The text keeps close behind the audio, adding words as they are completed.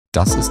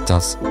Das ist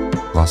das,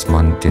 was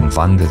man den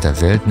Wandel der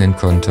Welt nennen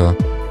könnte,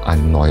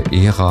 eine neue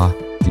Ära,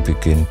 die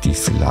beginnt, die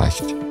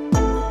vielleicht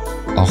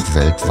auch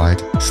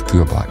weltweit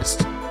spürbar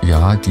ist.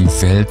 Ja, die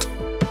Welt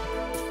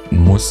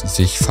muss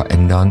sich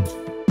verändern,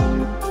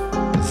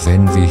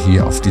 wenn wir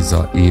hier auf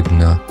dieser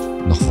Ebene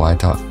noch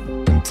weiter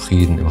im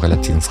Frieden, im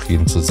relativen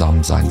Frieden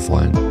zusammen sein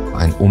wollen.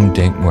 Ein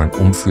Umdenken, ein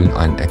Umfühlen,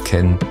 ein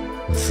Erkennen,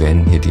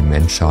 wenn hier die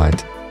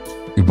Menschheit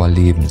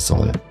überleben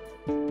soll.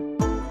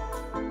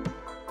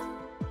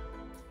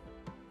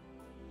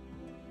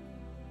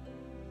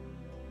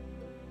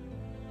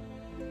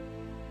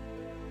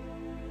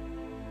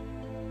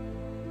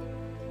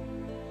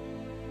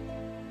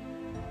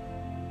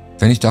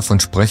 Wenn ich davon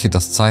spreche,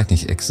 dass Zeit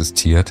nicht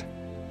existiert,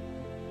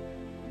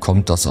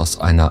 kommt das aus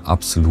einer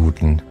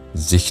absoluten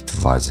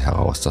Sichtweise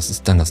heraus. Das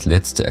ist dann das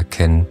letzte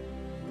Erkennen,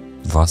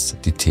 was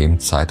die Themen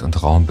Zeit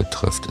und Raum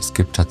betrifft. Es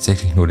gibt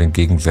tatsächlich nur den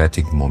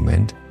gegenwärtigen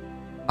Moment,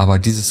 aber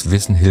dieses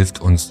Wissen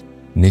hilft uns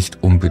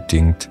nicht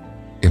unbedingt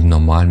im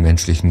normalen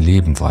menschlichen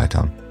Leben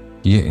weiter.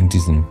 Hier in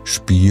diesem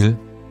Spiel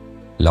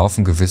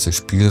laufen gewisse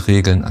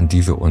Spielregeln, an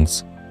die wir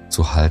uns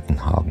zu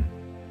halten haben.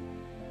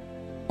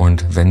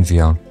 Und wenn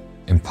wir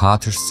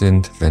empathisch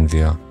sind, wenn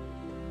wir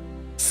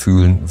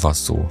fühlen,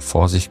 was so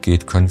vor sich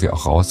geht, können wir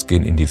auch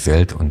rausgehen in die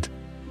Welt und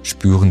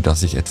spüren,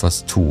 dass sich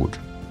etwas tut.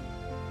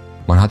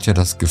 Man hat ja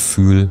das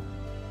Gefühl,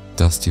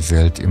 dass die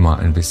Welt immer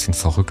ein bisschen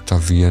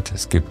verrückter wird.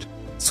 Es gibt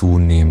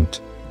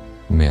zunehmend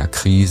mehr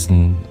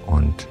Krisen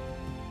und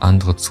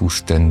andere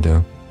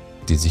Zustände,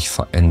 die sich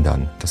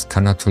verändern. Das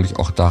kann natürlich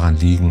auch daran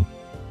liegen,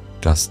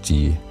 dass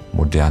die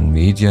modernen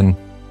Medien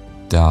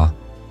da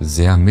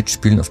sehr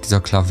mitspielen auf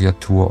dieser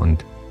Klaviatur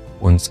und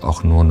uns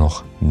auch nur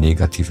noch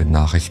negative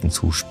Nachrichten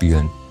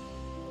zuspielen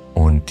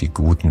und die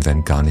guten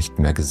werden gar nicht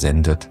mehr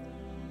gesendet.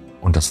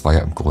 Und das war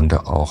ja im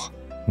Grunde auch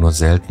nur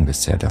selten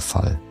bisher der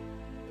Fall.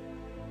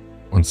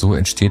 Und so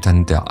entsteht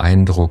dann der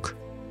Eindruck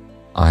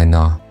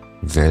einer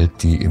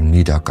Welt, die im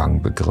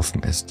Niedergang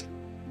begriffen ist.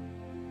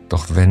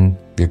 Doch wenn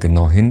wir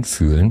genau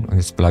hinfühlen, und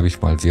jetzt bleibe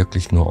ich mal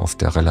wirklich nur auf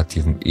der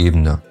relativen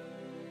Ebene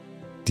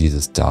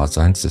dieses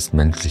Daseins, des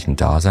menschlichen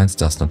Daseins,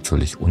 das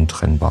natürlich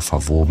untrennbar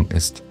verwoben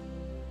ist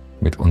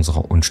mit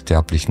unserer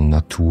unsterblichen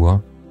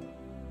Natur,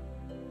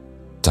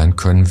 dann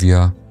können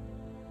wir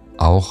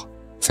auch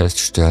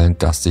feststellen,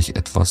 dass sich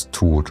etwas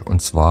tut,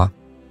 und zwar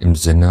im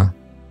Sinne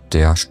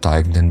der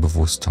steigenden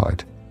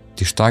Bewusstheit.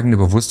 Die steigende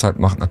Bewusstheit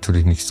macht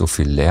natürlich nicht so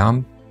viel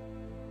Lärm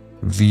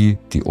wie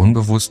die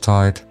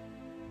Unbewusstheit.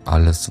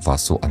 Alles,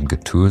 was so an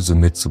Getöse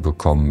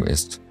mitzubekommen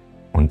ist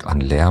und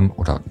an Lärm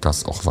oder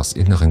das auch was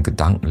inneren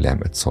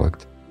Gedankenlärm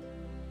erzeugt,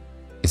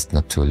 ist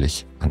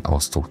natürlich ein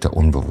Ausdruck der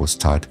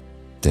Unbewusstheit.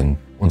 Denn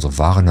unsere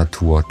wahre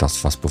Natur,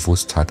 das, was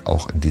Bewusstheit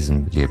auch in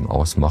diesem Leben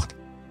ausmacht,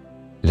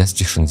 lässt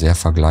sich schon sehr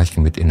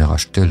vergleichen mit innerer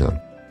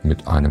Stille,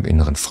 mit einem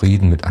inneren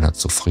Frieden, mit einer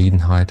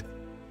Zufriedenheit,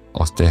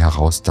 aus der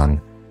heraus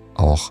dann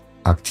auch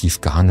aktiv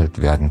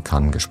gehandelt werden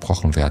kann,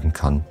 gesprochen werden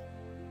kann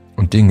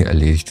und Dinge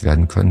erledigt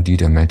werden können, die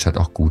der Menschheit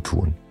auch gut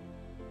tun.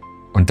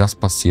 Und das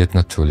passiert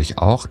natürlich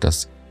auch,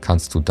 das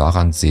kannst du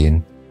daran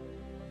sehen,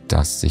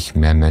 dass sich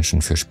mehr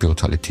Menschen für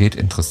Spiritualität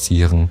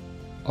interessieren,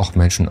 auch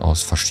Menschen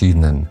aus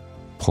verschiedenen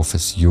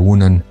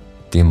Professionen,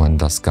 denen man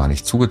das gar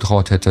nicht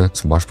zugetraut hätte.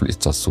 Zum Beispiel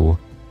ist das so,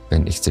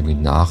 wenn ich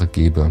Seminare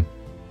gebe,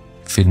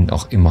 finden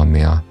auch immer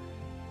mehr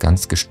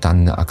ganz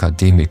gestandene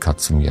Akademiker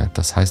zu mir.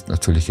 Das heißt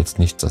natürlich jetzt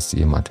nicht, dass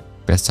jemand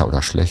besser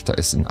oder schlechter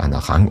ist in einer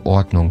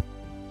Rangordnung.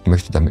 Ich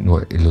möchte damit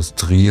nur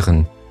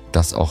illustrieren,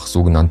 dass auch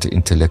sogenannte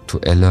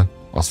Intellektuelle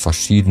aus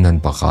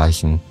verschiedenen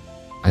Bereichen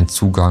einen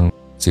Zugang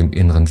zu dem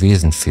inneren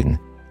Wesen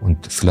finden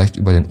und vielleicht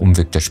über den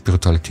Umweg der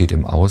Spiritualität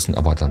im Außen,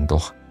 aber dann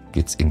doch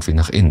geht es irgendwie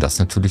nach innen. Das ist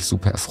natürlich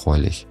super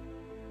erfreulich.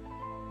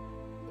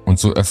 Und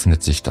so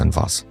öffnet sich dann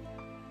was.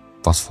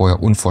 Was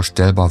vorher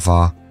unvorstellbar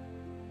war,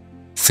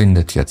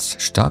 findet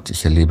jetzt statt.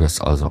 Ich erlebe es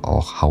also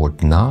auch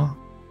hautnah,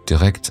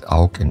 direkt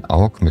Aug in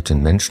Aug mit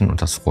den Menschen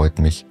und das freut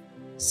mich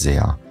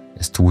sehr.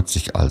 Es tut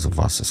sich also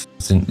was. Es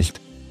sind nicht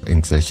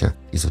irgendwelche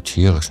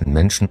esoterischen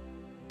Menschen,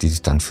 die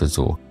sich dann für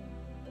so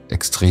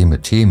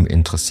extreme Themen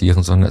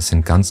interessieren, sondern es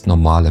sind ganz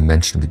normale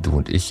Menschen wie du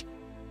und ich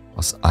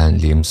aus allen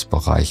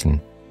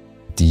Lebensbereichen,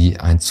 die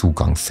einen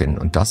Zugang finden.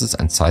 Und das ist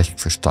ein Zeichen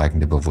für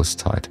steigende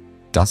Bewusstheit.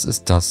 Das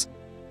ist das,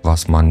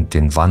 was man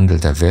den Wandel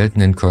der Welt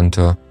nennen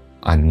könnte,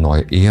 eine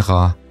neue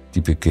Ära,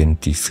 die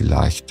beginnt, die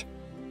vielleicht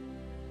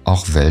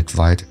auch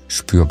weltweit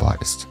spürbar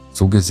ist.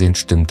 So gesehen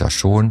stimmt das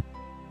schon,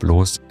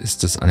 bloß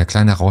ist es eine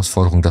kleine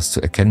Herausforderung, das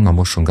zu erkennen. Man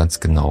muss schon ganz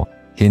genau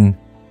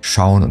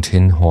hinschauen und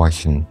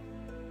hinhorchen,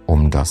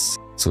 um das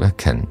zu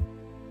erkennen.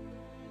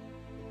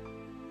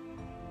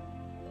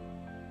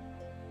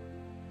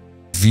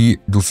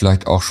 Wie du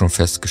vielleicht auch schon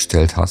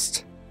festgestellt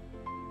hast,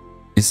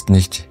 ist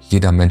nicht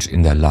jeder Mensch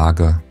in der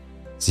Lage,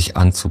 sich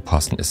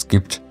anzupassen. Es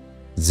gibt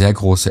sehr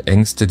große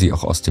Ängste, die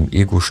auch aus dem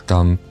Ego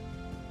stammen.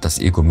 Das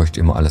Ego möchte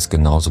immer alles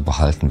genauso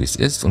behalten, wie es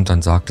ist und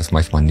dann sagt es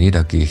manchmal, nee,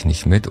 da gehe ich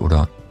nicht mit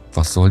oder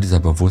was soll dieser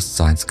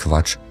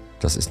Bewusstseinsquatsch,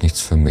 das ist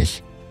nichts für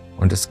mich.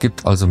 Und es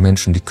gibt also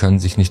Menschen, die können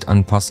sich nicht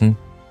anpassen,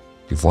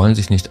 die wollen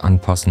sich nicht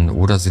anpassen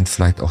oder sind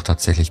vielleicht auch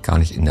tatsächlich gar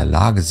nicht in der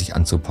Lage, sich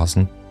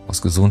anzupassen,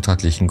 aus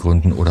gesundheitlichen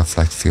Gründen, oder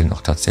vielleicht fehlen auch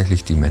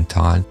tatsächlich die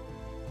mentalen,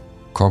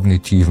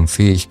 kognitiven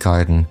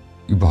Fähigkeiten,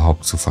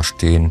 überhaupt zu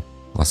verstehen,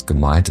 was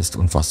gemeint ist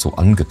und was so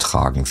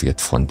angetragen wird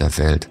von der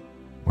Welt.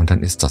 Und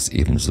dann ist das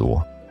eben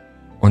so.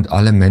 Und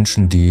alle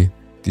Menschen, die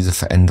diese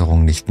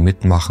Veränderung nicht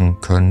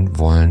mitmachen können,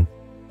 wollen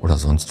oder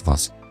sonst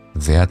was,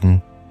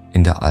 werden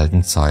in der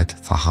alten Zeit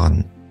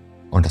verharren.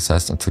 Und das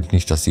heißt natürlich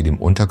nicht, dass sie dem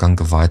Untergang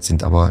geweiht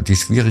sind, aber die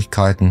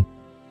Schwierigkeiten,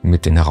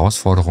 mit den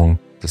Herausforderungen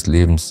des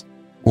Lebens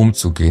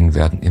umzugehen,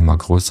 werden immer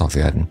größer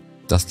werden.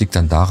 Das liegt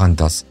dann daran,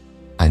 dass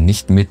ein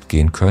nicht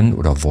mitgehen können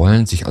oder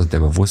wollen, sich also der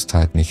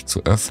Bewusstheit nicht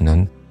zu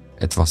öffnen,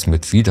 etwas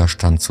mit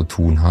Widerstand zu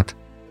tun hat.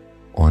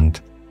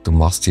 Und du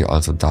machst dir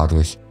also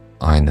dadurch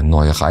eine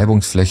neue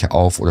Reibungsfläche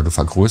auf oder du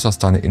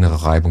vergrößerst deine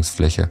innere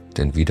Reibungsfläche,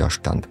 den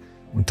Widerstand.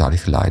 Und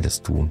dadurch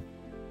leidest du.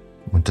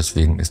 Und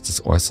deswegen ist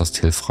es äußerst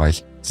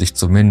hilfreich, sich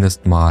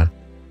zumindest mal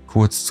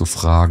kurz zu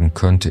fragen,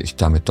 könnte ich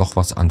damit doch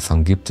was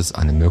anfangen? Gibt es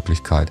eine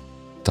Möglichkeit,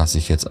 dass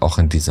ich jetzt auch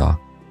in dieser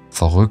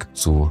verrückt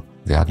zu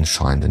werden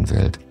scheinenden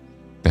Welt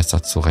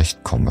besser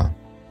zurechtkomme?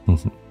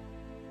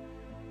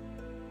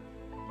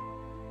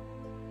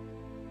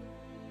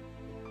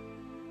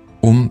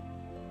 Um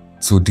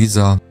zu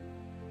dieser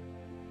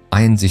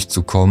Einsicht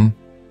zu kommen,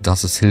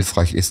 dass es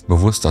hilfreich ist,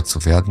 bewusster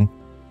zu werden,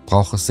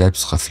 braucht es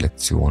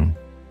Selbstreflexion.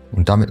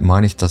 Und damit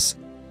meine ich das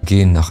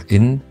Gehen nach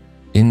innen,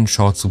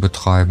 Innenschau zu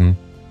betreiben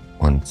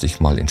und sich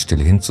mal in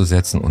Stille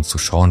hinzusetzen und zu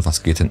schauen,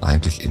 was geht denn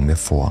eigentlich in mir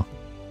vor.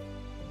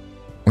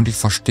 Und ich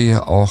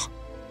verstehe auch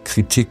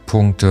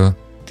Kritikpunkte,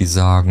 die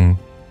sagen,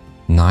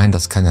 nein,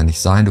 das kann ja nicht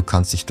sein, du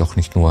kannst dich doch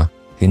nicht nur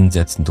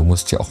hinsetzen, du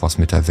musst ja auch was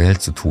mit der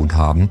Welt zu tun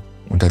haben.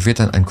 Und da wird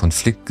dann ein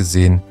Konflikt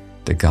gesehen,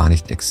 der gar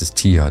nicht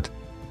existiert.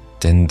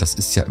 Denn das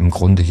ist ja im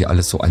Grunde hier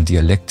alles so ein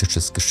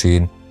dialektisches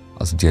Geschehen.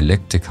 Also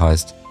Dialektik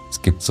heißt,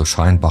 es gibt so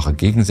scheinbare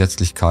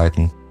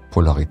Gegensätzlichkeiten,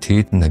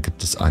 Polaritäten, da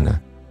gibt es eine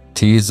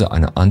These,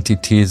 eine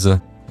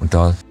Antithese und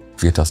da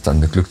wird das dann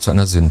mit Glück zu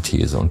einer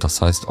Synthese. Und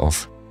das heißt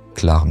auf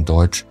klarem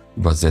Deutsch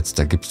übersetzt,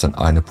 da gibt es dann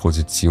eine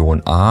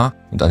Position A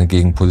und eine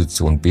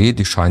Gegenposition B,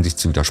 die scheinen sich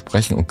zu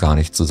widersprechen und gar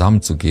nicht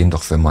zusammenzugehen.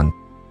 Doch wenn man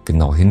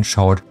genau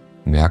hinschaut,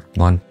 merkt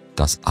man,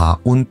 dass A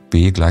und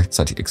B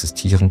gleichzeitig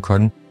existieren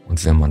können.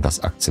 Und wenn man das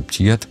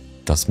akzeptiert,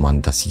 dass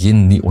man das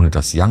Yin nie ohne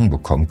das Yang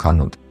bekommen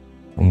kann und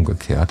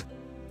umgekehrt,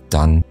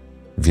 dann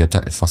wird da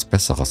etwas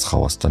Besseres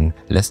raus. Dann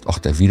lässt auch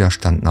der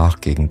Widerstand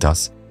nach gegen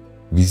das,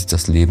 wie sich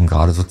das Leben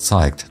gerade so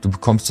zeigt. Du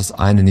bekommst das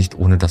eine nicht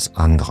ohne das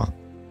andere.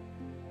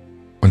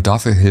 Und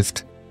dafür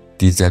hilft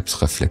die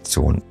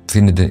Selbstreflexion.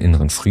 Finde den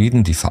inneren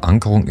Frieden, die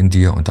Verankerung in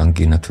dir und dann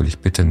geh natürlich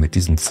bitte mit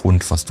diesem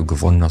Pfund, was du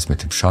gewonnen hast,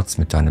 mit dem Schatz,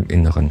 mit deinem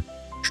inneren,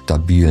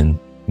 stabilen,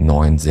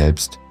 neuen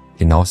Selbst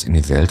hinaus in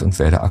die Welt und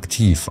werde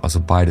aktiv. Also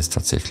beides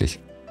tatsächlich.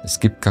 Es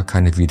gibt gar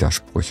keine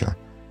Widersprüche.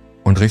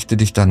 Und richte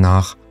dich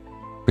danach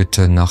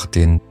bitte nach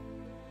den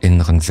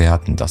inneren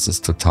Werten. Das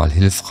ist total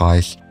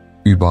hilfreich,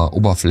 über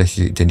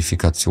oberflächliche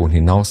Identifikation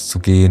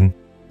hinauszugehen.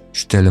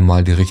 Stelle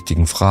mal die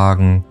richtigen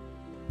Fragen.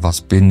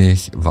 Was bin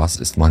ich? Was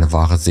ist meine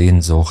wahre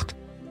Sehnsucht?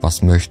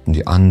 Was möchten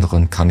die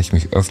anderen? Kann ich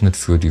mich öffnen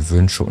für die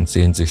Wünsche und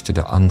Sehnsüchte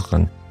der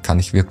anderen? Kann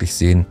ich wirklich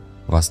sehen,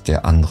 was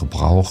der andere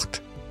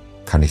braucht?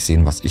 Kann ich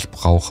sehen, was ich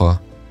brauche?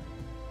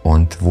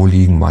 Und wo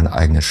liegen meine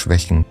eigenen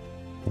Schwächen?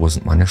 Wo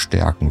sind meine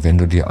Stärken? Wenn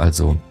du dir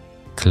also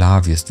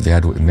klar wirst, wer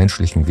du im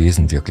menschlichen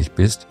Wesen wirklich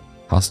bist,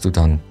 hast du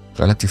dann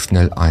relativ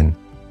schnell einen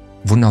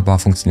wunderbar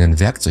funktionierenden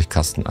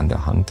Werkzeugkasten an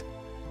der Hand,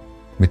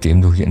 mit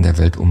dem du hier in der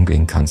Welt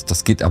umgehen kannst.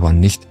 Das geht aber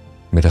nicht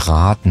mit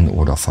Raten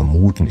oder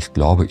Vermuten. Ich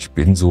glaube, ich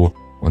bin so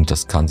und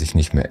das kann sich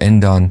nicht mehr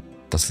ändern.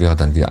 Das wäre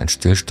dann wieder ein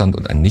Stillstand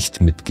und ein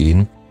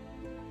Nicht-Mitgehen,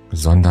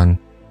 sondern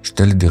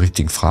stelle die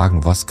richtigen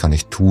Fragen. Was kann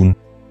ich tun,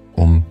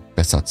 um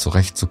besser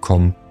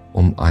zurechtzukommen,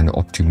 um eine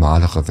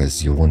optimalere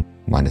Version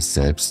meines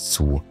Selbst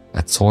zu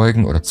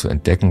erzeugen oder zu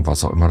entdecken,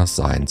 was auch immer das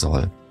sein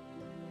soll.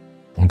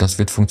 Und das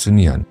wird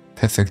funktionieren.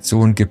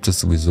 Perfektion gibt es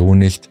sowieso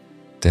nicht,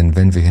 denn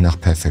wenn wir hier nach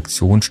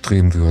Perfektion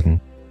streben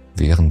würden,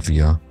 wären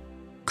wir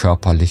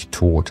körperlich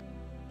tot.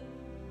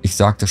 Ich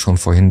sagte schon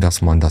vorhin,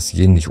 dass man das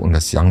Yin nicht ohne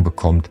das Yang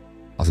bekommt.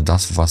 Also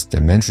das, was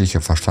der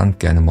menschliche Verstand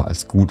gerne mal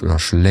als gut oder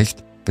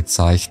schlecht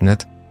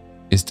bezeichnet,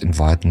 ist in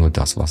Wahrheit nur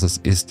das, was es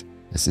ist.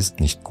 Es ist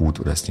nicht gut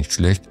oder es ist nicht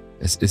schlecht,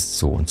 es ist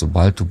so. Und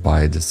sobald du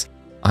beides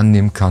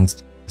annehmen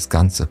kannst, das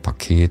ganze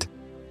Paket,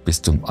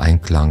 bist du im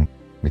Einklang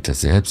mit dir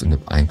selbst und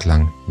im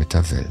Einklang mit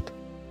der Welt.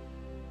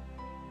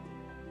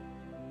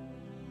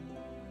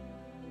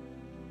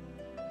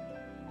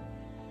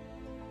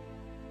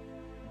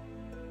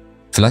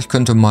 Vielleicht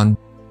könnte man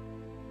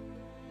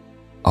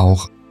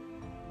auch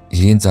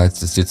jenseits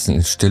des Sitzens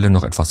in Stille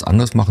noch etwas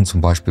anderes machen.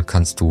 Zum Beispiel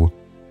kannst du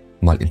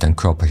mal in deinen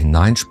Körper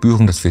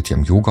hineinspüren. Das wird ja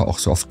im Yoga auch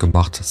so oft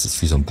gemacht. Das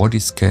ist wie so ein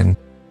Bodyscan.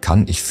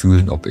 Kann ich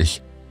fühlen, ob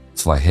ich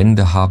zwei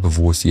Hände habe,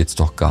 wo ich sie jetzt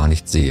doch gar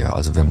nicht sehe.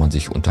 Also wenn man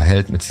sich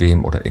unterhält mit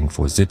wem oder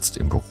irgendwo sitzt,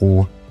 im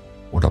Büro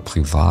oder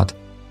privat,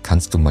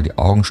 kannst du mal die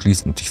Augen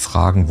schließen und dich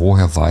fragen,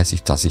 woher weiß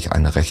ich, dass ich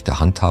eine rechte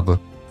Hand habe,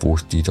 wo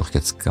ich die doch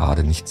jetzt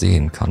gerade nicht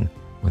sehen kann.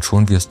 Und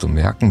schon wirst du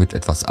merken, mit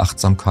etwas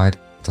Achtsamkeit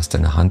dass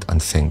deine Hand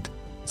anfängt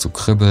zu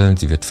kribbeln,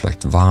 sie wird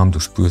vielleicht warm, du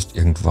spürst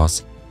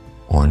irgendwas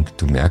und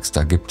du merkst,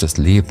 da gibt es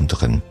Leben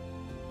drin,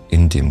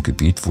 in dem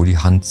Gebiet, wo die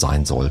Hand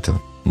sein sollte.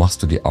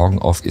 Machst du die Augen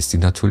auf, ist sie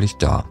natürlich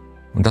da.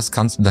 Und das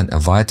kannst du dann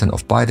erweitern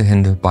auf beide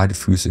Hände, beide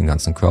Füße, den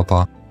ganzen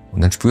Körper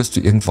und dann spürst du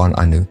irgendwann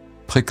eine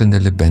prickelnde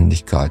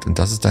Lebendigkeit und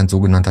das ist dein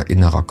sogenannter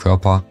innerer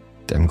Körper,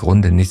 der im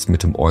Grunde nichts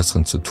mit dem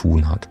Äußeren zu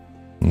tun hat.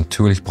 Und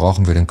natürlich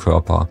brauchen wir den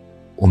Körper,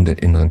 um den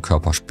inneren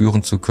Körper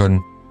spüren zu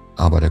können,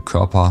 aber der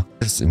Körper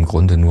ist im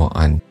Grunde nur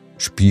ein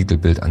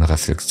Spiegelbild, eine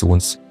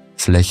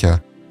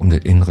Reflexionsfläche, um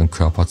den inneren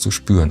Körper zu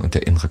spüren. Und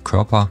der innere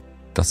Körper,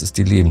 das ist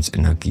die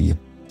Lebensenergie,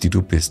 die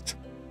du bist.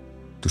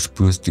 Du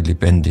spürst die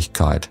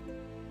Lebendigkeit.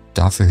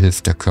 Dafür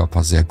hilft der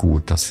Körper sehr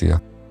gut, dass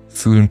wir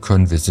fühlen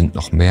können, wir sind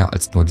noch mehr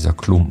als nur dieser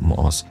Klumpen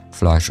aus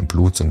Fleisch und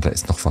Blut, sondern da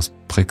ist noch was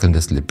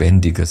Prickelndes,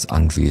 Lebendiges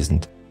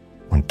anwesend.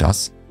 Und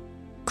das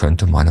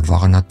könnte meine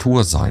wahre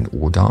Natur sein,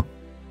 oder?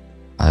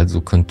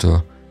 Also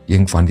könnte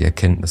irgendwann die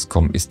Erkenntnis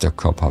kommen, ist der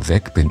Körper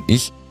weg, bin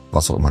ich,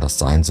 was auch immer das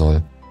sein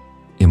soll,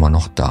 immer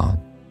noch da.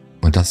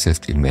 Und das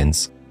hilft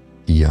immens,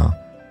 hier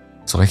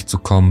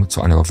zurechtzukommen,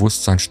 zu einer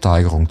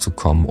Bewusstseinssteigerung zu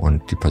kommen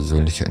und die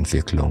persönliche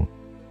Entwicklung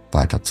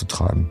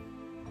weiterzutreiben.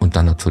 Und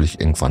dann natürlich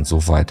irgendwann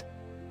so weit,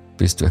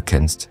 bis du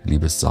erkennst,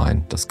 liebes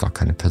Sein, dass gar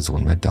keine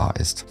Person mehr da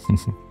ist.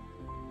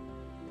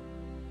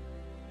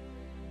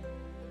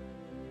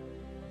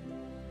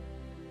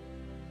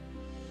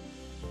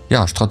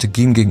 Ja,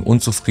 Strategien gegen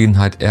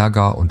Unzufriedenheit,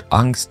 Ärger und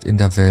Angst in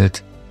der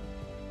Welt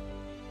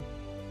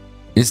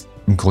ist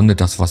im Grunde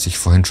das, was ich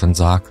vorhin schon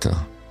sagte.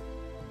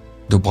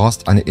 Du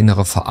brauchst eine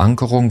innere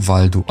Verankerung,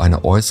 weil du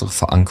eine äußere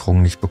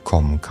Verankerung nicht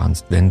bekommen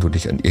kannst. Wenn du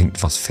dich an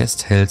irgendwas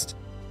festhältst,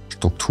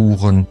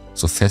 Strukturen,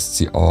 so fest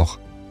sie auch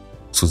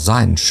zu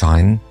sein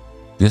scheinen,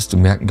 wirst du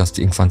merken, dass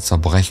die irgendwann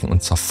zerbrechen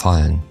und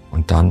zerfallen.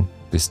 Und dann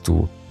bist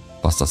du,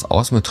 was das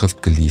Außen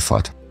betrifft,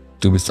 geliefert.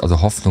 Du bist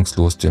also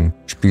hoffnungslos dem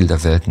Spiel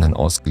der Welten dann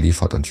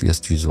ausgeliefert und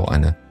wirst wie so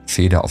eine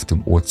Feder auf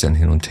dem Ozean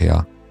hin und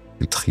her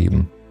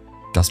getrieben.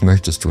 Das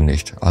möchtest du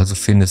nicht. Also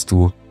findest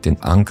du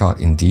den Anker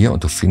in dir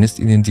und du findest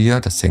ihn in dir.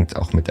 Das hängt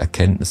auch mit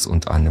Erkenntnis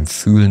und einem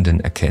fühlenden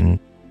Erkennen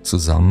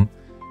zusammen.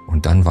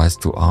 Und dann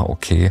weißt du,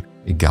 okay,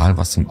 egal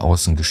was im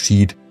Außen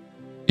geschieht,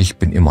 ich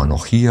bin immer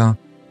noch hier.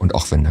 Und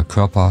auch wenn der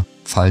Körper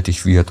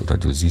faltig wird oder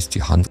du siehst,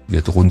 die Hand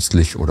wird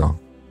runzlig oder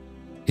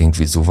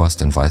irgendwie sowas,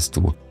 dann weißt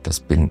du, das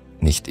bin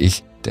nicht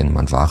ich, denn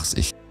mein wahres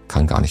Ich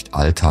kann gar nicht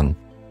altern.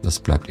 Das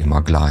bleibt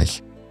immer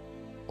gleich.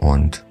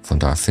 Und von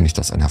daher finde ich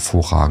das einen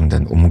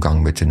hervorragenden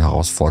Umgang mit den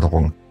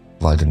Herausforderungen,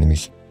 weil du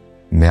nämlich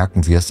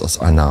merken wirst aus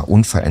einer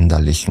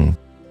unveränderlichen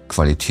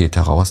Qualität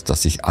heraus,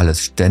 dass sich alles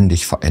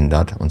ständig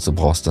verändert und so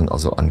brauchst du dann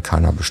also an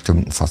keiner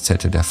bestimmten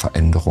Facette der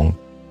Veränderung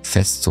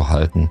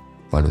festzuhalten,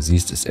 weil du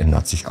siehst, es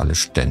ändert sich alles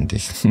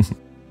ständig.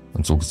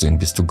 Und so gesehen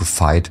bist du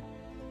gefeit.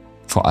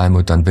 Vor allem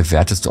und dann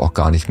bewertest du auch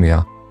gar nicht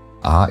mehr,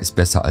 A ist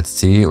besser als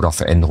C oder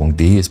Veränderung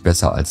D ist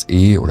besser als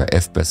E oder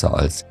F besser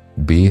als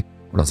B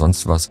oder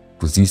sonst was.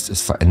 Du siehst,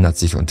 es verändert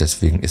sich und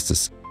deswegen ist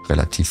es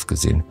relativ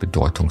gesehen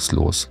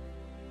bedeutungslos.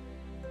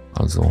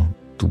 Also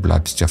du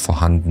bleibst ja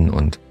vorhanden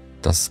und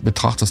das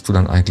betrachtest du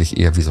dann eigentlich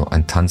eher wie so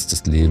ein Tanz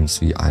des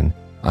Lebens, wie ein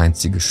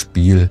einziges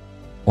Spiel.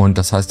 Und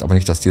das heißt aber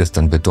nicht, dass dir das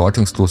dann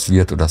bedeutungslos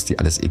wird oder dass dir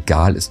alles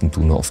egal ist und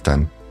du nur auf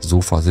deinem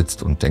Sofa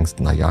sitzt und denkst,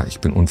 naja,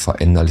 ich bin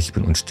unveränderlich, ich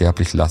bin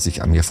unsterblich, lasse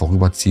ich an mir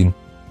vorüberziehen,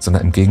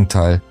 sondern im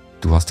Gegenteil,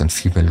 du hast dann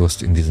viel mehr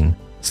Lust, in diesen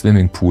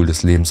Swimmingpool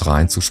des Lebens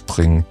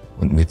reinzuspringen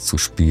und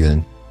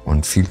mitzuspielen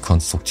und viel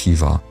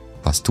konstruktiver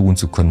was tun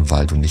zu können,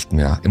 weil du nicht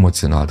mehr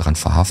emotional dran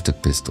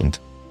verhaftet bist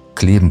und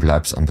kleben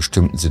bleibst an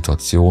bestimmten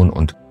Situationen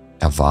und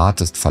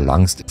erwartest,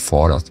 verlangst,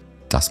 forderst,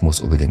 das muss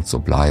unbedingt so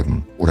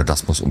bleiben oder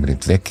das muss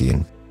unbedingt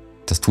weggehen.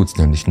 Das tut es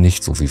nämlich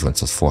nicht so, wie wir uns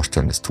das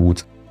vorstellen, es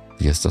tut,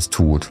 wie es das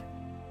tut.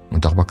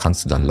 Und darüber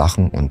kannst du dann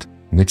lachen und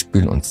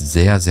mitspielen und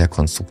sehr, sehr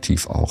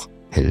konstruktiv auch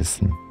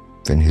helfen,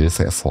 wenn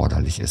Hilfe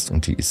erforderlich ist.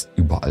 Und die ist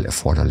überall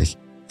erforderlich,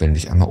 wenn du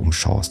dich einmal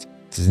umschaust.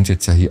 Wir sind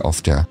jetzt ja hier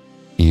auf der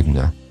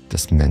Ebene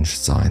des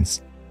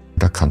Menschseins.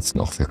 Und da kannst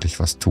du auch wirklich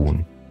was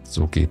tun.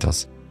 So geht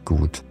das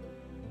gut.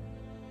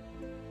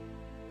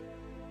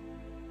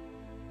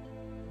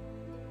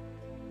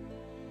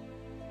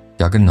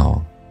 Ja,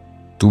 genau.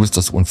 Du bist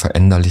das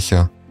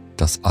Unveränderliche,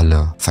 das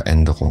alle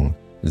Veränderungen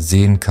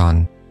sehen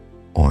kann.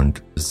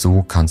 Und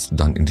so kannst du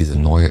dann in diese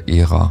neue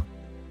Ära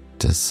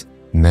des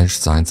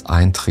Menschseins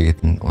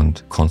eintreten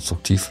und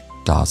konstruktiv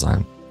da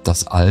sein.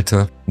 Das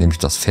Alte, nämlich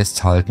das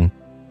Festhalten,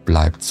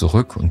 bleibt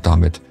zurück und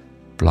damit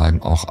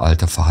bleiben auch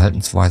alte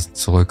Verhaltensweisen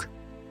zurück.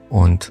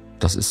 Und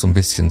das ist so ein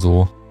bisschen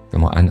so,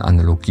 wenn man eine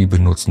Analogie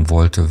benutzen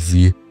wollte,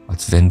 wie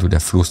als wenn du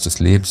der Fluss des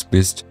Lebens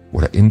bist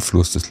oder im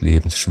Fluss des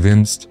Lebens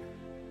schwimmst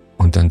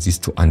und dann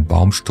siehst du einen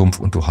Baumstumpf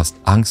und du hast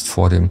Angst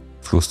vor dem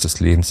Fluss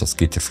des Lebens, das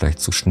geht dir vielleicht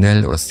zu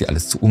schnell oder ist dir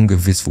alles zu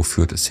ungewiss, wo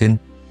führt es hin?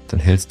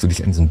 Dann hältst du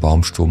dich an diesem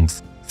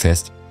Baumstumpf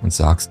fest und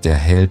sagst, der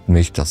hält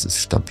mich, das ist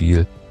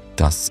stabil,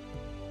 das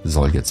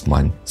soll jetzt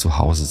mein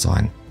Zuhause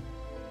sein.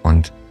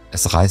 Und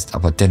es reißt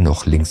aber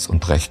dennoch links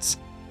und rechts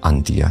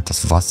an dir.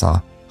 Das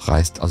Wasser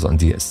reißt also an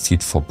dir, es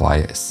zieht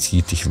vorbei, es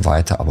zieht dich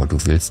weiter, aber du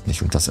willst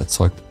nicht und das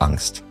erzeugt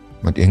Angst.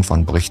 Und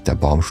irgendwann bricht der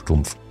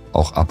Baumstumpf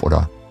auch ab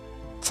oder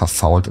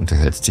verfault und du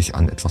hältst dich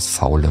an etwas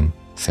Faulem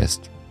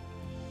fest.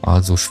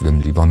 Also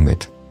schwimm lieber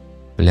mit.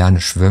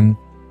 Lerne schwimmen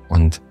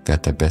und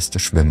werd der beste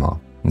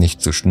Schwimmer.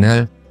 Nicht zu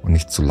schnell und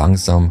nicht zu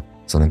langsam,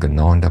 sondern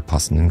genau in der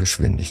passenden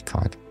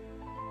Geschwindigkeit.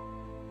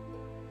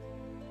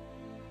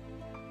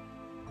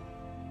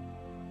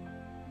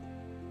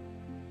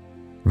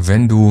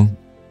 Wenn du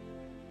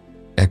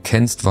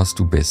erkennst, was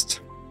du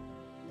bist,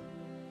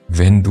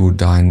 wenn du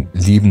deinen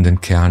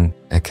liebenden Kern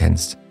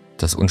erkennst,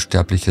 das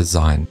unsterbliche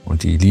Sein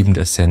und die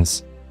liebende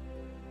Essenz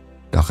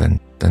darin,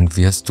 dann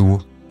wirst du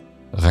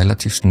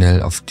relativ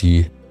schnell auf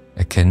die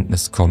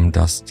Erkenntnis kommen,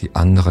 dass die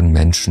anderen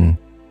Menschen,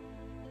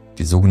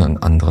 die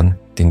sogenannten anderen,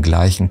 den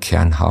gleichen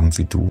Kern haben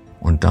wie du.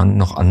 Und dann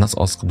noch anders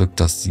ausgedrückt,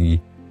 dass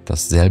sie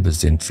dasselbe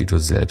sind wie du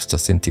selbst.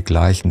 Das sind die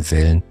gleichen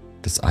Wellen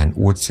des einen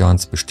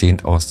Ozeans,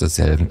 bestehend aus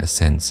derselben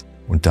Essenz.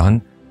 Und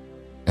dann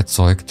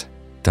erzeugt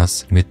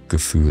das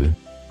Mitgefühl.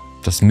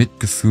 Das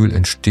Mitgefühl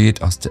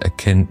entsteht aus der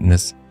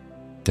Erkenntnis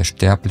der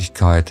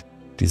Sterblichkeit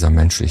dieser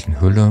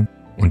menschlichen Hülle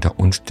und der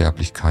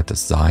Unsterblichkeit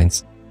des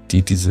Seins,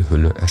 die diese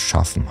Hülle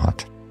erschaffen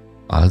hat.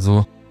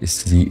 Also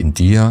ist wie in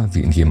dir,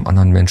 wie in jedem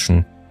anderen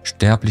Menschen,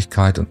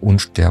 Sterblichkeit und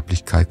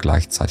Unsterblichkeit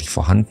gleichzeitig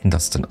vorhanden.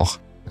 Das ist dann auch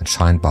ein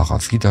scheinbarer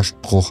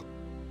Widerspruch,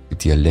 die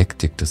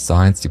Dialektik des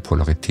Seins, die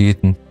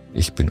Polaritäten.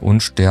 Ich bin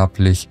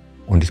unsterblich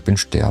und ich bin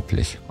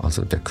sterblich,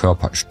 also der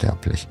Körper ist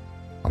sterblich.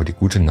 Aber die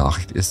gute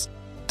Nachricht ist,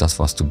 das,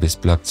 was du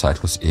bist, bleibt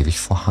zeitlos ewig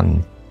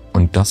vorhanden.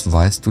 Und das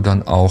weißt du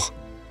dann auch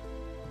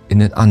in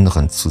den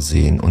anderen zu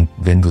sehen. Und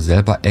wenn du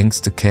selber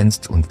Ängste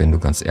kennst und wenn du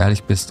ganz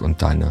ehrlich bist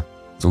und deine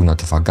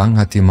sogenannte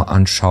Vergangenheit dir mal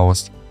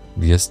anschaust,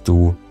 wirst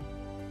du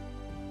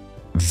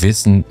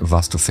wissen,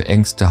 was du für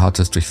Ängste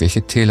hattest, durch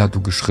welche Täler du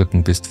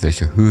geschritten bist,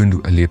 welche Höhen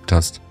du erlebt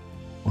hast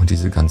und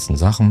diese ganzen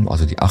Sachen,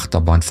 also die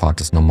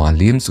Achterbahnfahrt des normalen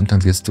Lebens. Und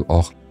dann wirst du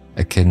auch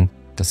erkennen,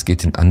 das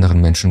geht den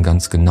anderen Menschen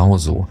ganz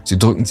genauso. Sie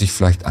drücken sich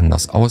vielleicht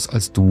anders aus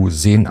als du,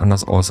 sehen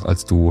anders aus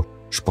als du,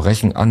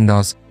 sprechen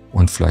anders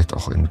und vielleicht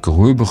auch in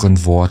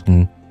gröberen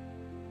Worten,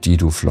 die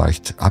du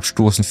vielleicht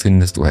abstoßend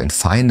findest, oder in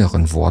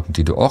feineren Worten,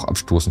 die du auch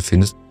abstoßend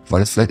findest,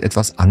 weil es vielleicht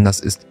etwas anders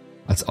ist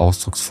als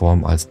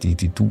Ausdrucksform als die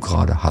du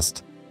gerade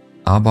hast.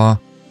 Aber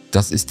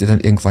das ist dir dann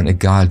irgendwann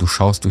egal. Du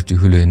schaust durch die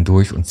Hülle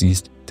hindurch und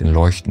siehst den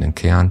leuchtenden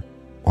Kern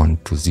und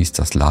du siehst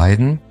das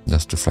Leiden,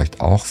 das du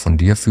vielleicht auch von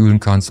dir fühlen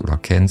kannst oder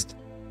kennst,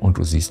 und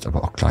du siehst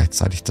aber auch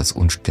gleichzeitig das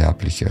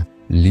unsterbliche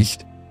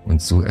Licht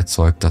und so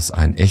erzeugt das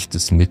ein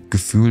echtes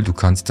Mitgefühl. Du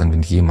kannst dann,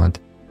 wenn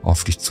jemand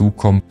auf dich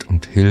zukommt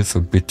und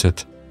Hilfe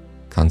bittet,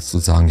 kannst du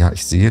sagen, ja,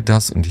 ich sehe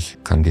das und ich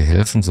kann dir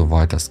helfen,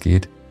 soweit das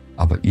geht,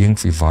 aber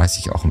irgendwie weiß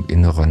ich auch im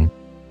Inneren,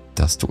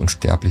 dass du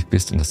unsterblich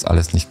bist und dass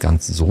alles nicht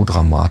ganz so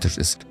dramatisch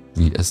ist,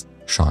 wie es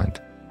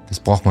scheint. Das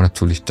braucht man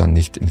natürlich dann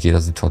nicht in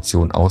jeder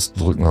Situation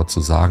auszudrücken oder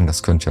zu sagen,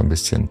 das könnte ja ein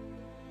bisschen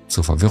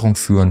zur Verwirrung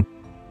führen,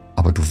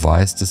 aber du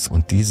weißt es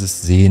und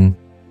dieses Sehen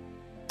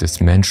des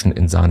Menschen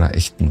in seiner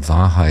echten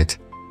Wahrheit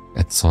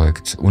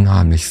erzeugt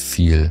unheimlich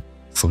viel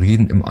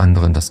Frieden im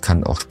anderen. Das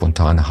kann auch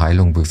spontane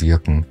Heilung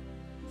bewirken,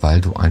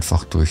 weil du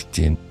einfach durch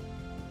den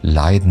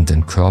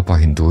leidenden Körper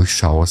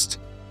hindurchschaust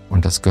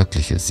und das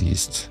Göttliche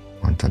siehst.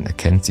 Und dann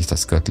erkennt sich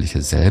das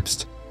Göttliche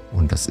selbst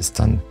und das ist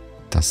dann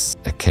das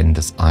Erkennen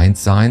des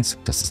Einsseins.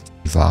 Das ist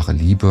die wahre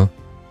Liebe.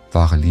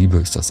 Wahre Liebe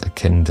ist das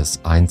Erkennen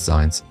des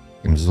Einsseins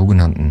im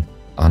sogenannten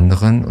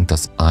anderen und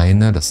das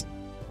eine, das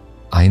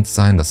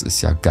Einssein, das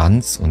ist ja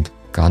ganz und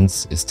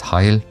ganz ist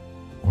Heil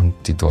und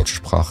die deutsche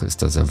Sprache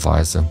ist da sehr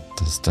weise.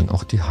 Das ist dann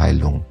auch die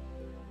Heilung.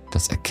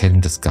 Das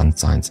Erkennen des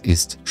Ganzseins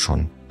ist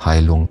schon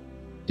Heilung,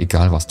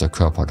 egal was der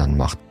Körper dann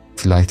macht.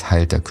 Vielleicht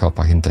heilt der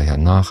Körper hinterher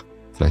nach,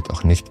 vielleicht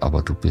auch nicht,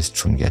 aber du bist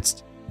schon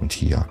jetzt und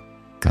hier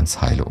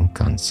ganz heile und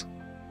ganz.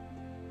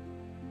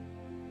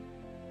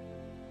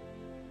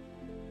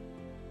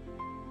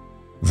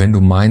 Wenn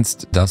du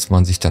meinst, dass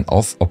man sich dann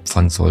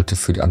aufopfern sollte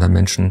für die anderen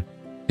Menschen,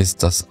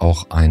 ist das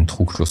auch ein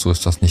Trugschluss, so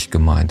ist das nicht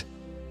gemeint.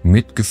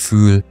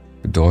 Mitgefühl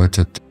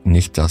bedeutet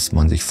nicht, dass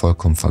man sich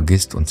vollkommen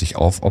vergisst und sich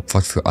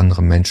aufopfert für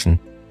andere Menschen,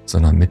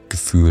 sondern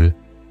Mitgefühl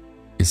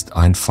ist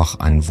einfach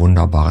ein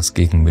wunderbares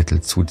Gegenmittel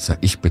zu dieser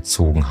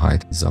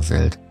Ich-Bezogenheit dieser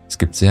Welt. Es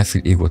gibt sehr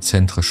viel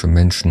egozentrische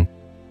Menschen,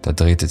 da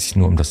dreht es sich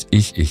nur um das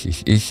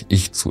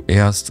Ich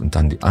zuerst und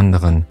dann die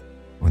anderen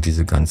und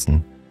diese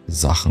ganzen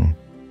Sachen.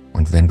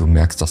 Und wenn du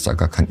merkst, dass da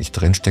gar kein Ich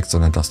drinsteckt,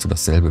 sondern dass du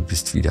dasselbe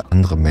bist wie der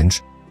andere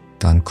Mensch,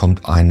 dann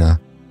kommt eine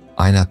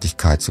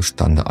Einheitlichkeit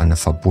zustande, eine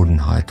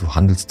Verbundenheit. Du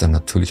handelst dann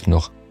natürlich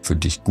noch für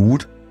dich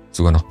gut,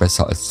 sogar noch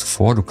besser als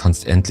zuvor. Du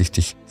kannst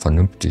endlich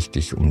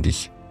vernünftig um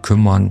dich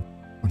kümmern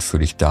und für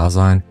dich da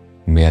sein,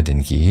 mehr denn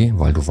je,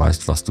 weil du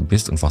weißt, was du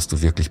bist und was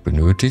du wirklich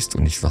benötigst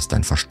und nicht, was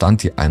dein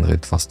Verstand dir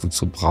einredet, was du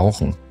zu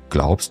brauchen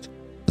glaubst,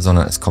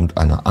 sondern es kommt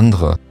eine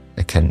andere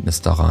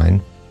Erkenntnis da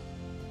rein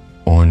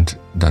und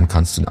dann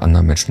kannst du den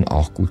anderen Menschen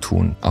auch gut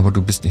tun. Aber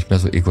du bist nicht mehr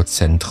so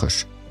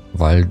egozentrisch,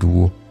 weil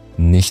du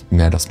nicht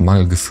mehr das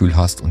Mangelgefühl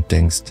hast und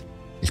denkst,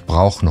 ich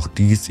brauche noch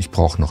dies, ich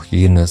brauche noch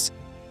jenes,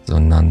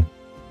 sondern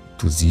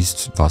Du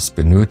siehst, was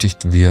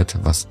benötigt wird,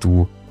 was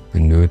du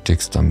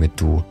benötigst,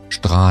 damit du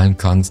strahlen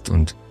kannst.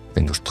 Und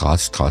wenn du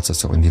strahlst, strahlst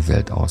das auch in die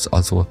Welt aus.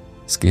 Also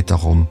es geht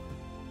darum,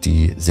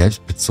 die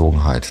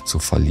Selbstbezogenheit zu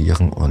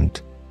verlieren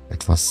und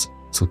etwas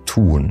zu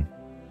tun.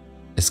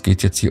 Es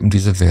geht jetzt hier um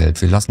diese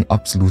Welt. Wir lassen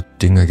absolut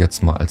Dinge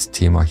jetzt mal als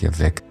Thema hier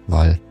weg,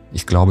 weil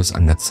ich glaube, es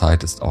an der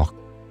Zeit ist, auch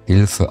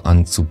Hilfe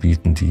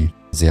anzubieten, die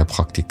sehr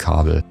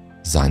praktikabel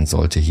sein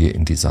sollte hier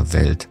in dieser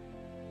Welt.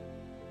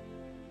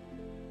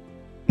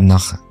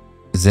 Nach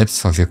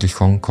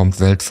Selbstverwirklichung kommt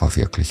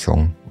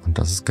Weltverwirklichung. Und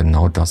das ist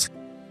genau das,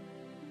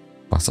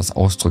 was das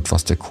ausdrückt,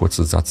 was der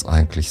kurze Satz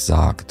eigentlich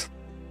sagt.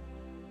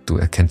 Du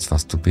erkennst,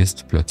 was du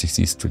bist, plötzlich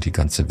siehst du die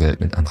ganze Welt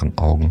mit anderen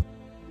Augen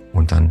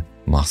und dann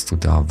machst du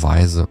da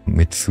weise,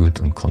 mitfühlend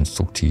und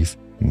konstruktiv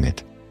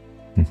mit.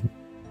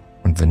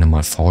 Und wenn du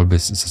mal faul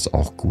bist, ist es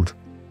auch gut.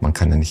 Man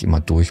kann ja nicht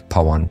immer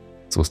durchpowern,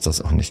 so ist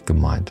das auch nicht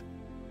gemeint.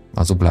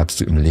 Also bleibst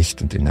du im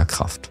Licht und in der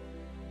Kraft.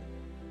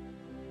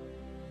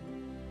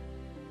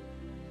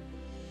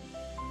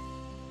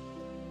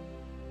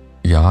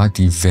 Ja,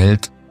 die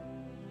Welt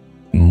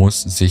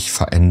muss sich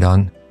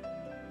verändern,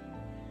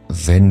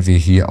 wenn wir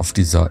hier auf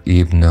dieser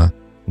Ebene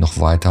noch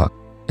weiter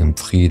im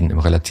Frieden, im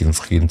relativen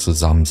Frieden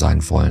zusammen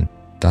sein wollen.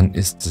 Dann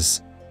ist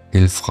es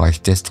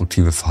hilfreich,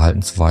 destruktive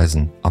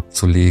Verhaltensweisen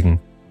abzulegen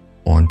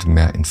und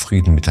mehr in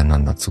Frieden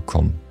miteinander zu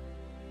kommen.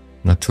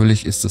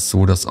 Natürlich ist es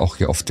so, dass auch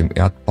hier auf dem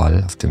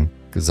Erdball, auf dem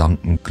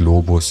gesamten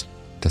Globus,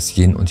 das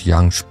Yin- und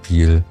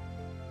Yang-Spiel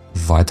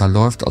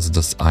weiterläuft. Also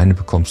das eine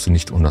bekommst du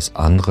nicht ohne das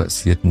andere.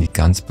 Es wird nie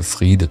ganz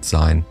befriedet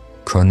sein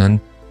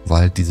können,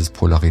 weil dieses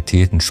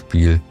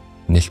Polaritätenspiel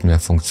nicht mehr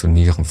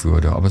funktionieren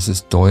würde. Aber es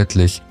ist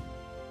deutlich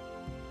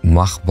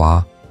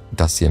machbar,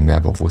 dass hier mehr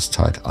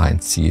Bewusstheit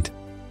einzieht.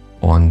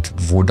 Und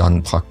wo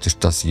dann praktisch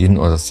das Yin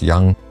oder das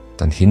Yang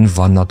dann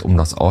hinwandert, um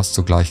das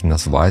auszugleichen,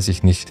 das weiß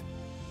ich nicht.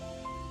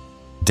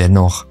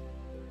 Dennoch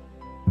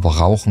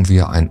brauchen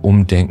wir ein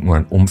Umdenken,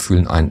 ein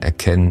Umfühlen, ein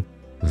Erkennen,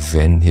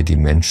 wenn hier die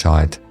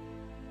Menschheit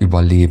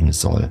überleben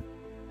soll.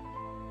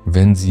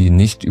 Wenn sie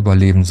nicht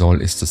überleben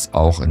soll, ist es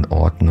auch in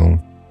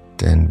Ordnung,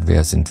 denn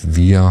wer sind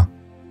wir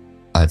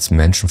als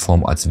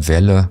Menschenform, als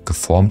Welle,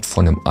 geformt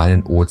von dem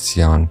einen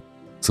Ozean,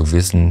 zu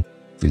wissen,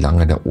 wie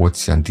lange der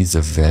Ozean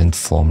diese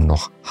Wellenform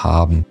noch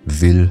haben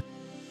will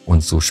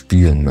und so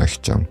spielen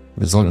möchte.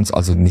 Wir sollen uns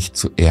also nicht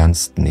zu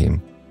ernst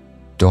nehmen.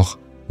 Doch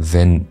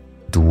wenn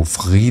du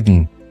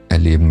Frieden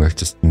erleben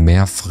möchtest,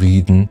 mehr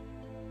Frieden,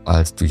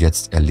 als du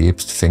jetzt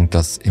erlebst, fängt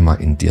das immer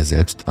in dir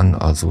selbst an.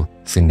 Also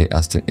finde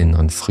erst den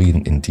inneren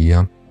Frieden in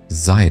dir,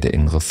 sei der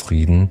innere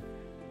Frieden,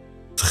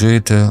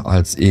 trete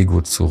als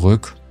Ego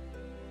zurück,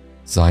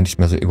 sei nicht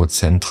mehr so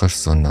egozentrisch,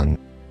 sondern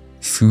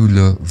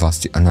fühle, was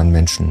die anderen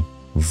Menschen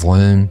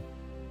wollen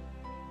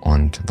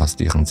und was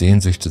deren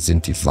Sehnsüchte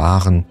sind, die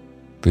wahren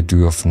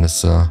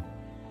Bedürfnisse.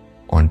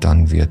 Und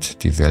dann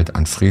wird die Welt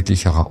ein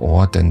friedlicherer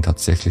Ort, denn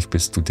tatsächlich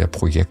bist du der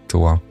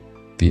Projektor,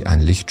 wie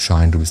ein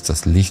Lichtschein. Du bist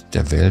das Licht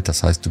der Welt,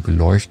 das heißt, du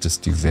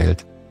beleuchtest die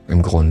Welt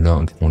im Grunde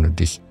und ohne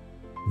dich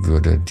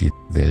würde die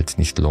Welt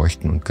nicht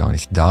leuchten und gar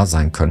nicht da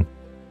sein können.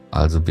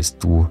 Also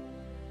bist du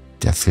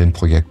der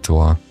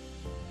Filmprojektor,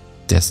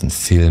 dessen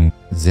Film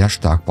sehr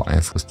stark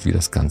beeinflusst, wie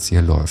das Ganze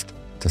hier läuft.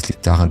 Das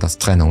liegt daran, dass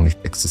Trennung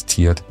nicht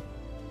existiert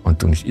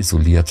und du nicht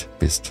isoliert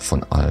bist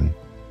von allem.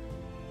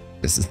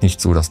 Es ist nicht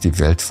so, dass die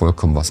Welt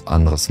vollkommen was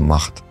anderes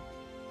macht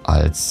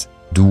als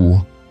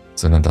du,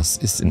 sondern das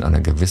ist in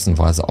einer gewissen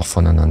Weise auch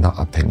voneinander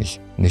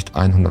abhängig. Nicht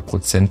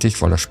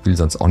 100%ig, weil das Spiel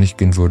sonst auch nicht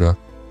gehen würde,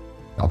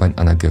 aber in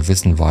einer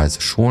gewissen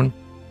Weise schon.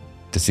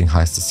 Deswegen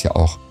heißt es ja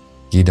auch,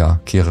 jeder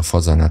kehre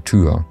vor seiner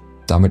Tür.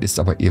 Damit ist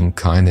aber eben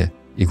keine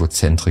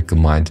Egozentrik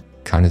gemeint,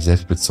 keine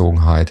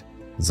Selbstbezogenheit,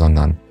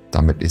 sondern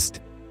damit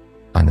ist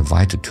eine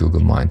weite Tür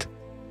gemeint,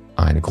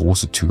 eine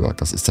große Tür.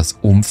 Das ist das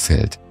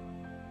Umfeld.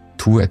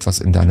 Tue etwas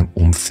in deinem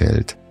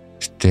Umfeld.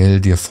 Stell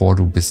dir vor,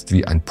 du bist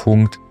wie ein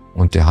Punkt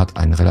und der hat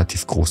einen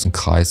relativ großen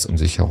Kreis um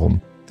sich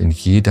herum. Wenn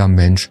jeder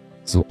Mensch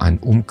so einen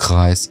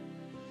Umkreis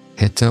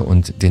hätte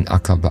und den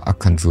Acker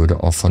beackern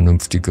würde auf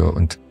vernünftige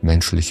und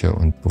menschliche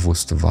und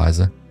bewusste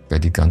Weise,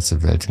 wäre die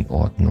ganze Welt in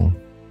Ordnung.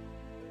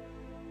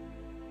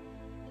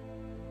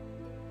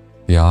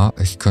 Ja,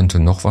 ich könnte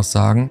noch was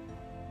sagen.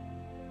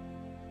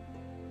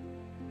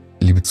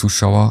 Liebe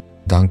Zuschauer,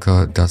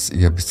 danke, dass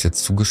ihr bis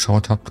jetzt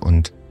zugeschaut habt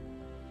und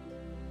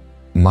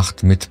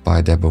macht mit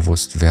bei der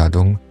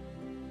Bewusstwerdung.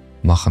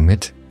 Mache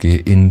mit, geh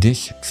in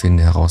dich,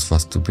 finde heraus,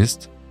 was du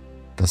bist.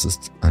 Das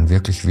ist ein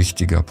wirklich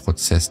wichtiger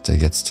Prozess, der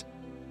jetzt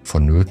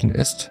vonnöten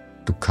ist.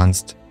 Du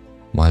kannst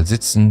mal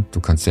sitzen, du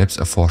kannst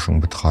Selbsterforschung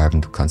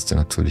betreiben, du kannst dir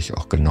natürlich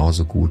auch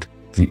genauso gut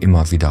wie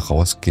immer wieder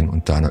rausgehen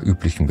und deiner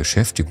üblichen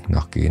Beschäftigung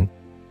nachgehen.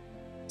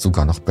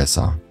 Sogar noch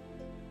besser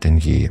denn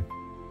je.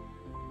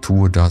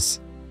 Tue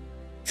das,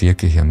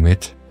 wirke hier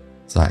mit,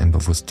 sei ein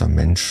bewusster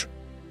Mensch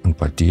und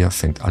bei dir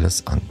fängt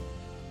alles an.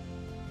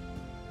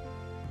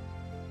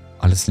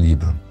 Alles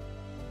Liebe.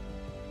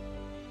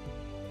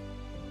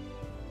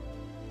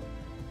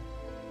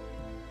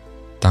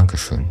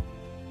 Dankeschön.